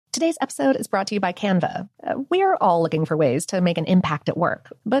Today's episode is brought to you by Canva. We're all looking for ways to make an impact at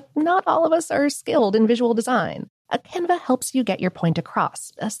work, but not all of us are skilled in visual design. Canva helps you get your point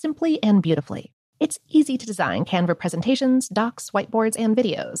across, simply and beautifully. It's easy to design Canva presentations, docs, whiteboards, and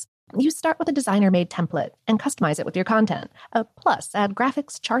videos. You start with a designer-made template and customize it with your content. Plus, add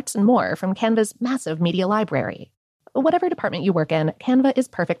graphics, charts, and more from Canva's massive media library. Whatever department you work in, Canva is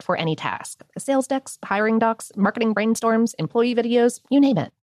perfect for any task. Sales decks, hiring docs, marketing brainstorms, employee videos, you name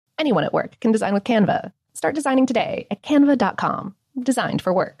it. Anyone at work can design with Canva. Start designing today at canva.com. Designed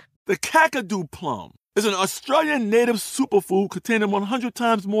for work. The Kakadu plum is an Australian native superfood containing 100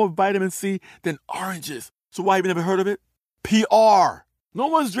 times more vitamin C than oranges. So why have you never heard of it? PR. No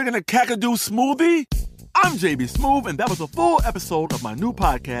one's drinking a Kakadu smoothie? I'm JB Smoove, and that was a full episode of my new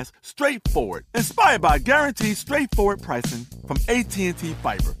podcast, Straightforward, inspired by guaranteed straightforward pricing from AT&T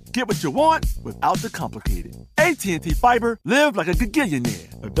Fiber. Get what you want without the complicated. AT&T Fiber, live like a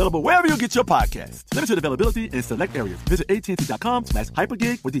gigillionaire. Available wherever you get your podcasts. Limited availability in select areas. Visit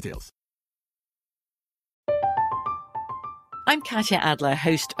AT&T.com/hypergig for details. I'm Katya Adler,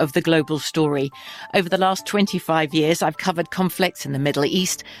 host of The Global Story. Over the last 25 years, I've covered conflicts in the Middle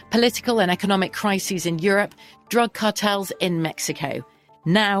East, political and economic crises in Europe, drug cartels in Mexico.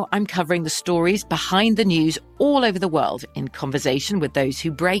 Now I'm covering the stories behind the news all over the world in conversation with those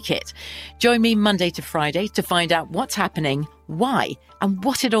who break it. Join me Monday to Friday to find out what's happening, why, and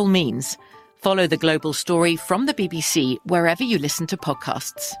what it all means. Follow The Global Story from the BBC wherever you listen to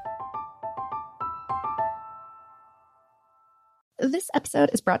podcasts. This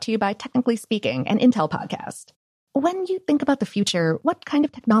episode is brought to you by Technically Speaking, an Intel podcast. When you think about the future, what kind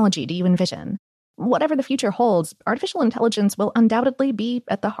of technology do you envision? Whatever the future holds, artificial intelligence will undoubtedly be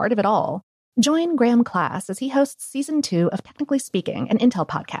at the heart of it all. Join Graham Class as he hosts Season 2 of Technically Speaking, an Intel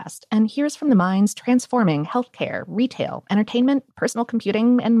podcast, and hears from the minds transforming healthcare, retail, entertainment, personal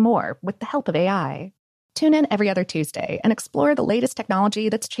computing, and more with the help of AI. Tune in every other Tuesday and explore the latest technology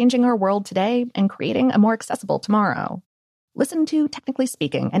that's changing our world today and creating a more accessible tomorrow. Listen to Technically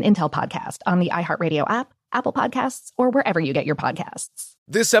Speaking, an Intel podcast on the iHeartRadio app, Apple Podcasts, or wherever you get your podcasts.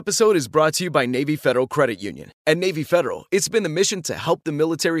 This episode is brought to you by Navy Federal Credit Union. At Navy Federal, it's been the mission to help the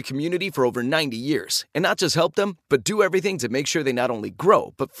military community for over 90 years. And not just help them, but do everything to make sure they not only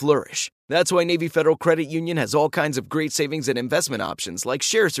grow, but flourish. That's why Navy Federal Credit Union has all kinds of great savings and investment options like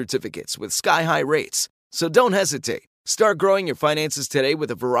share certificates with sky-high rates. So don't hesitate. Start growing your finances today with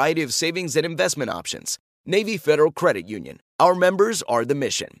a variety of savings and investment options. Navy Federal Credit Union. Our members are the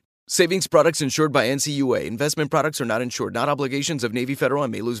mission. Savings products insured by NCUA. Investment products are not insured, not obligations of Navy Federal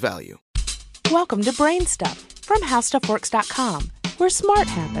and may lose value. Welcome to Brain Stuff from HowStuffWorks.com, where smart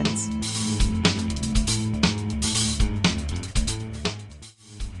happens.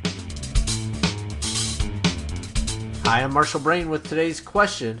 Hi, I'm Marshall Brain with today's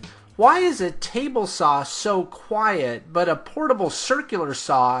question. Why is a table saw so quiet, but a portable circular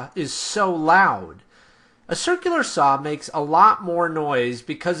saw is so loud? A circular saw makes a lot more noise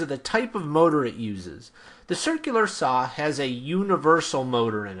because of the type of motor it uses. The circular saw has a universal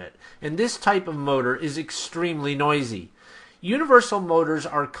motor in it, and this type of motor is extremely noisy. Universal motors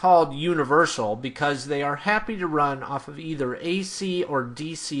are called universal because they are happy to run off of either AC or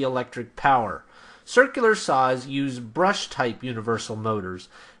DC electric power. Circular saws use brush-type universal motors.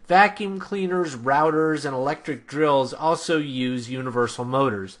 Vacuum cleaners, routers, and electric drills also use universal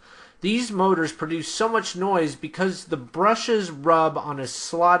motors. These motors produce so much noise because the brushes rub on a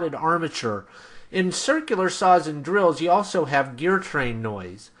slotted armature. In circular saws and drills, you also have gear train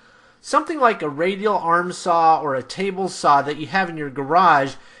noise. Something like a radial arm saw or a table saw that you have in your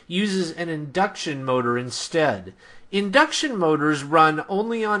garage uses an induction motor instead. Induction motors run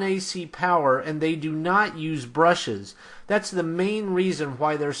only on AC power and they do not use brushes. That's the main reason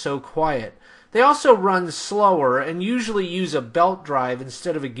why they're so quiet. They also run slower and usually use a belt drive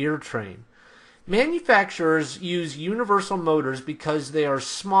instead of a gear train. Manufacturers use universal motors because they are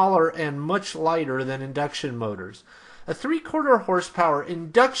smaller and much lighter than induction motors. A 3/4 horsepower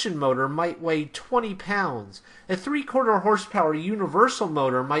induction motor might weigh 20 pounds. A 3/4 horsepower universal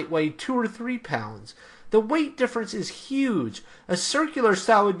motor might weigh 2 or 3 pounds. The weight difference is huge. A circular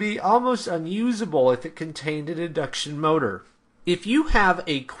saw would be almost unusable if it contained an induction motor. If you have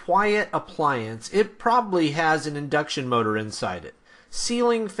a quiet appliance, it probably has an induction motor inside it.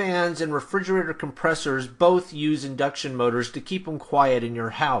 Ceiling fans and refrigerator compressors both use induction motors to keep them quiet in your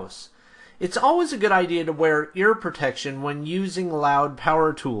house. It's always a good idea to wear ear protection when using loud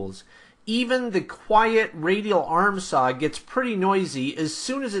power tools. Even the quiet radial arm saw gets pretty noisy as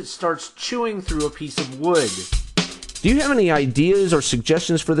soon as it starts chewing through a piece of wood. Do you have any ideas or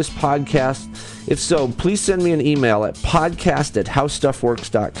suggestions for this podcast? If so, please send me an email at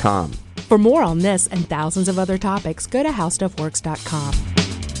podcast@howstuffworks.com. For more on this and thousands of other topics, go to howstuffworks.com.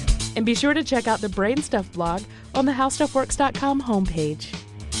 And be sure to check out the Brain Stuff blog on the howstuffworks.com homepage.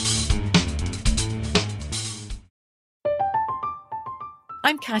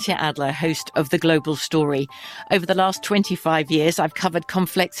 I'm Katya Adler, host of The Global Story. Over the last 25 years, I've covered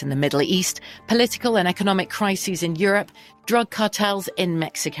conflicts in the Middle East, political and economic crises in Europe, drug cartels in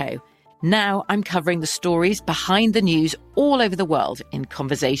Mexico. Now I'm covering the stories behind the news all over the world in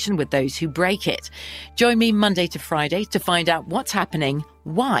conversation with those who break it. Join me Monday to Friday to find out what's happening,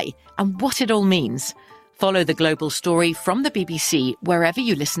 why, and what it all means. Follow The Global Story from the BBC wherever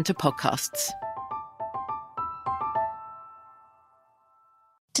you listen to podcasts.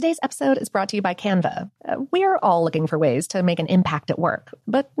 Today's episode is brought to you by Canva. We're all looking for ways to make an impact at work,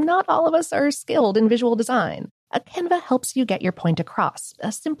 but not all of us are skilled in visual design. Canva helps you get your point across,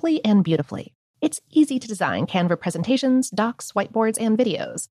 simply and beautifully. It's easy to design Canva presentations, docs, whiteboards, and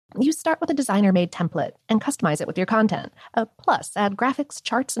videos. You start with a designer-made template and customize it with your content. Plus, add graphics,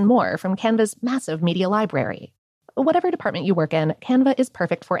 charts, and more from Canva's massive media library. Whatever department you work in, Canva is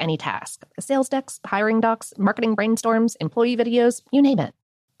perfect for any task. Sales decks, hiring docs, marketing brainstorms, employee videos, you name it.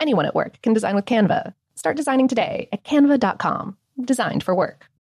 Anyone at work can design with Canva. Start designing today at canva.com. Designed for work.